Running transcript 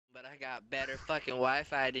I got better fucking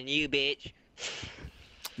Wi-Fi than you, bitch.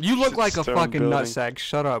 You look like a fucking nutsack.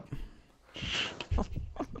 Shut up.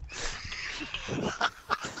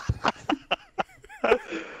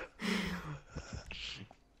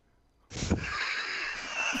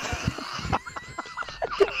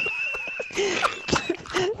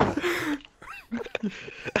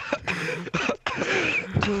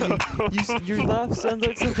 Your laugh sounds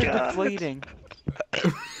like something deflating.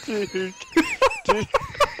 Dude.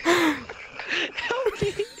 Help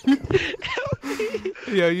me! Help me!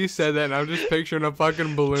 Yeah, you said that, and I'm just picturing a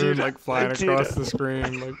fucking balloon like flying across the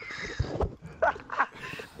screen. Like.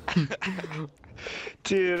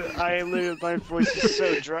 Dude, my voice is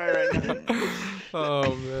so dry right now.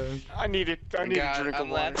 Oh man. I need a drink of water.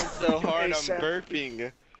 I'm laughing so hard, I'm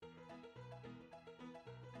burping.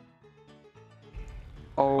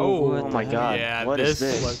 Oh my god. Yeah, what is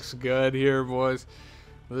this this? looks good here, boys.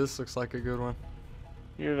 This looks like a good one.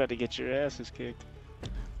 You're about to get your asses kicked.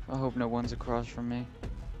 I hope no one's across from me.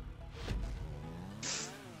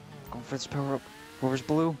 Going for its power up. Where's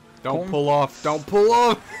blue? Don't pull off. Don't pull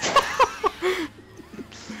off.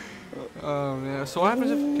 Oh man. So what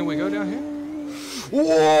happens if can we go down here?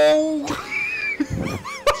 Whoa!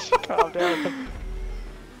 Calm down.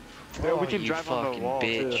 Yeah, we Oh, can you drive on the fucking wall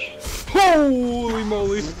bitch. too. Holy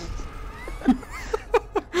moly!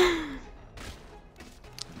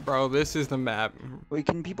 Bro, this is the map. Wait,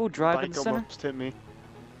 can people drive in Bike the center? almost hit me.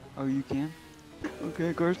 Oh, you can?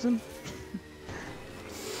 Okay, Carson.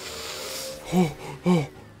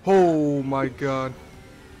 Oh my god.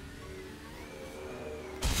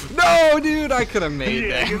 No, dude, I could have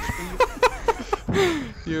made that.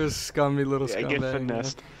 You're a scummy little Yeah, scumbag. get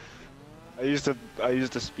finessed. I used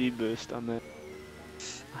a speed boost on that.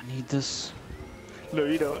 I need this. No,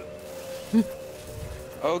 you don't.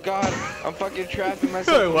 Oh god, I'm fucking trapping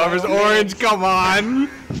myself. Lover's orange, come on!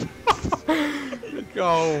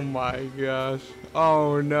 Oh my gosh.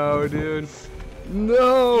 Oh no, dude.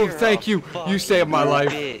 No, You're thank a you. You saved my life.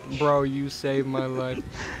 bitch. Bro, you saved my life.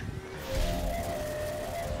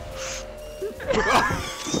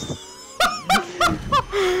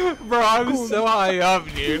 Bro, I'm so high up,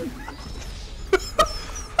 dude.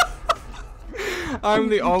 I'm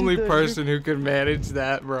the only person who can manage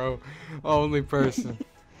that, bro. Only person.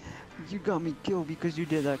 You got me killed because you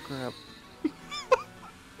did that crap.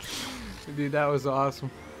 Dude, that was awesome.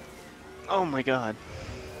 Oh my god.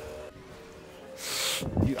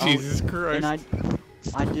 Jesus Christ. And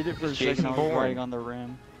I did it for a second. I was Bourne. riding on the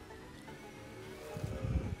rim.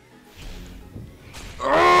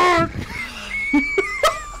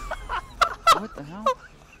 What the hell?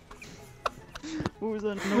 What was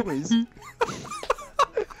that noise?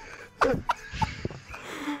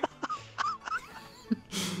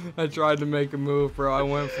 I tried to make a move, bro. I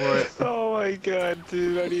went for it. Oh my god,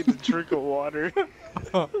 dude, I need a drink of water.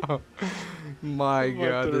 My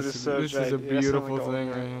god, throat this is is so this is dry. a Yeah, I sound beautiful like a thing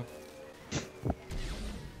old right man. here.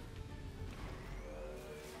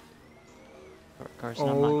 Carson,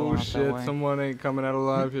 I'm not going Oh out that shit, way. someone ain't coming out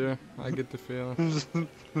alive here. I get the feeling.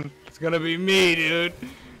 It's gonna be me, dude.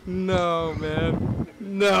 No, man.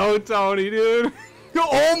 No, Tony, dude.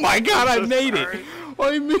 Oh my god, I made it.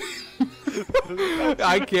 I made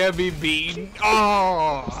I can't be beaten.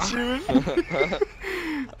 Oh.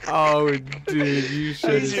 Oh, dude, you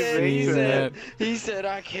should have seen that. He said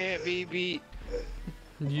I can't be beat.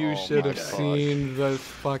 You Oh should my have gosh. seen the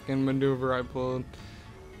fucking maneuver I pulled.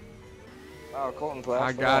 Oh, Colton's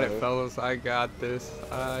I got it, fellas. I got this.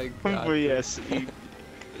 I got But it. yes,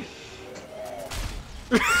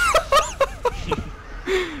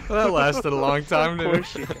 That lasted a long time, dude.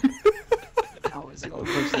 How is it? Oh,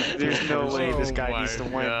 there's no way this Oh guy my needs to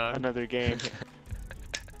win God. another game.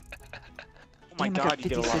 Oh my Damn, I got god, you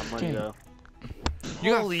get a lot of money 56K. though.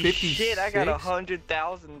 You got Holy 56? shit, I got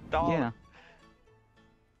 $100,000. Yeah.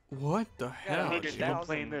 What the I hell? need to dude? keep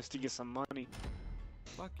playing this to get some money.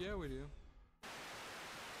 Fuck yeah, we do.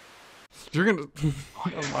 You're gonna.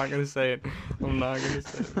 I'm not gonna say it. I'm not gonna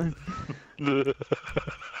say it.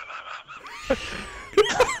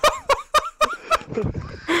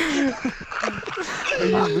 Are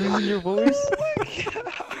you losing your voice?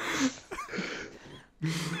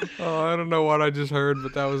 Oh, I don't know what I just heard,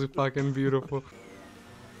 but that was fucking beautiful.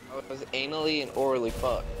 I was anally and orally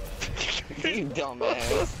fucked. You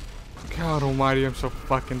dumbass. God almighty, I'm so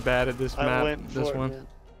fucking bad at this I map. went This for it, one. man.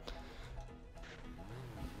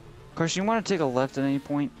 Carson, you want to take a left at any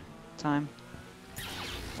point in time?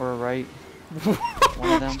 Or a right?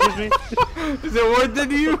 One of them. Excuse me? Is it worth it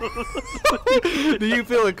to you? Do you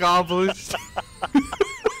feel accomplished?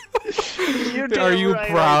 You're Are damn you right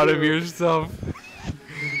I proud of do. yourself?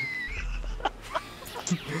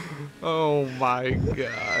 Oh my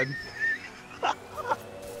god.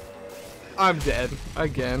 I'm dead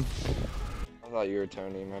again. I thought you were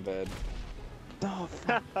Tony, my bad. Oh,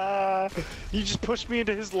 You just pushed me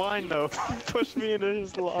into his line, though. You pushed me into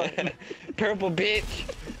his line. Purple bitch!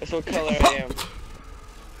 That's what color I am.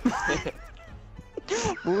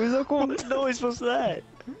 what was that called? What noise was that?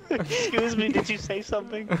 Excuse me, did you say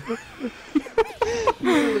something?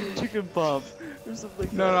 Chicken pop. Or something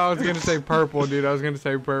like No, I was gonna say purple, dude. I was gonna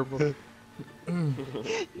say purple.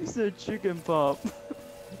 You said chicken pop.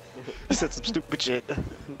 I said some stupid shit.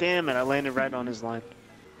 Damn it, I landed right on his line.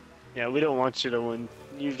 Yeah, we don't want you to win.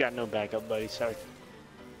 You've got no backup, buddy. Sorry.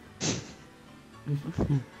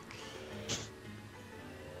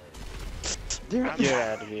 Get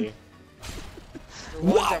out of here.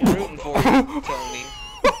 What I'm rooting for you, Tony.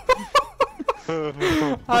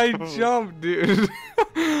 I jumped, dude.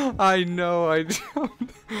 I know I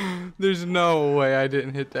jumped. There's no way I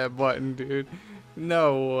didn't hit that button, dude.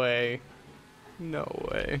 No way. No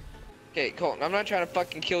way. Okay, Colton, I'm not trying to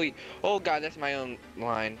fucking kill you. Oh god, that's my own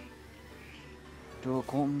line. Do it,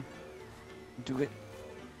 Colton. Do it.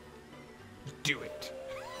 Do it.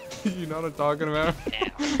 You know what I'm talking about?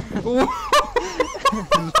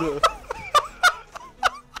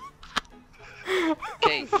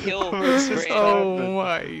 Okay, kill Gray. Oh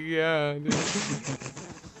my god. Dude.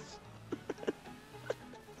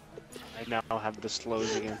 I now have the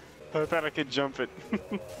slows again. I thought I could jump it.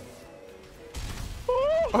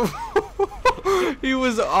 He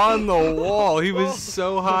was on the wall. He was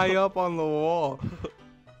so high up on the wall.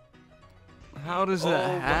 How does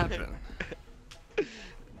that happen?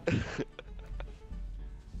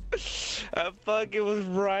 I fucking was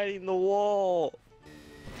riding the wall.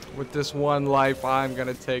 With this one life, I'm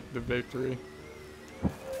gonna take the victory.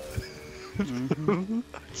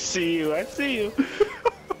 See you, I see you.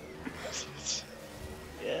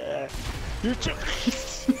 Yeah. You're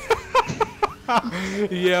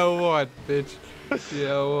Yeah, what, bitch?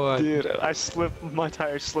 Yeah, what? Dude, I slipped, my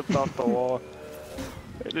tire slipped off the wall.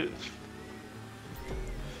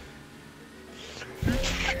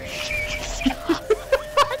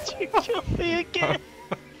 You killed me again.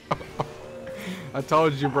 I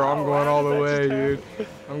told you, bro. I'm going all the way, dude.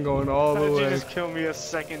 I'm going all the How did you way. just kill me a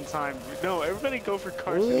second time? No, everybody go for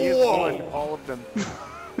Carson. He has won all of them.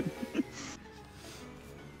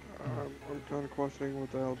 I'm kind of questioning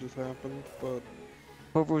what the hell just happened, but...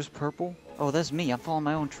 Whoever was purple? Oh, that's me. I'm following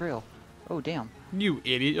my own trail. Oh, damn. You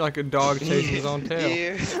idiot. You're like a dog chasing his own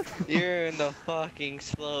tail. You're in the fucking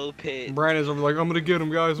slow pit. Brandon's over like, I'm gonna get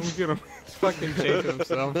him, guys. I'm gonna get him. He's fucking chasing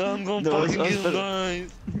himself. I'm gonna No, fucking I was get him,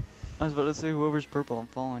 guys. I was about to say, whoever's purple, I'm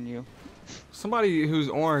following you. Somebody who's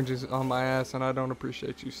orange is on my ass, and I don't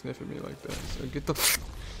appreciate you sniffing me like that. So get the...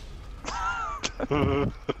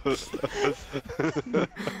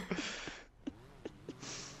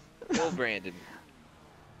 Kill Brandon.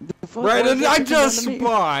 Brandon, I just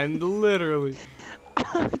spawned, literally.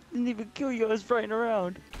 Didn't even kill you, I was flying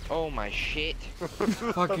around. Oh my shit.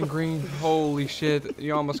 Fucking green. Holy shit.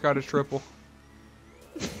 You almost got a triple.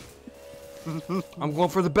 I'm going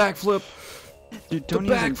for the backflip. Dude, Tony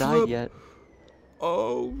hasn't backflip. died yet.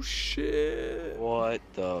 Oh shit. What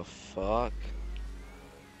the fuck?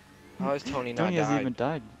 How is Tony not Tony hasn't died? even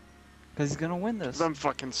died. Because he's gonna win this. I'm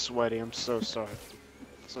fucking sweaty. I'm so sorry.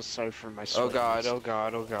 So sorry for my sweat. Oh god, oh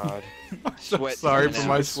god, oh god. So Sweat sorry coming for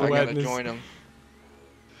my out. I gotta sweatness. join him.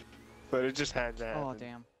 But it just had to happen. Oh,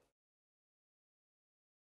 damn.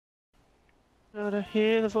 Gotta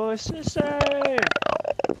hear the voices say.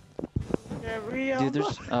 Every Dude,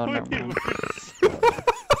 there's. Oh, never mind.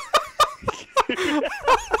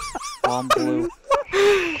 Oh, I'm blue.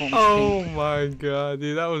 Cole's Oh my god,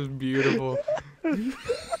 dude, that was beautiful.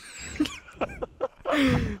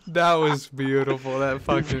 That was beautiful. That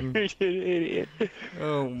fucking. idiot.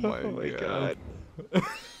 Oh my, Oh my god.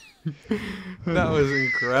 That was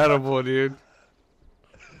incredible, dude.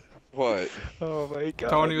 What? Oh my god.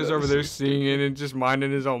 Tony was over there singing and just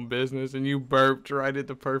minding his own business, and you burped right at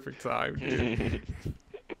the perfect time, dude.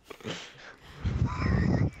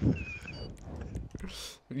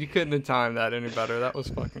 You couldn't have timed that any better. That was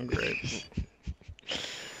fucking great.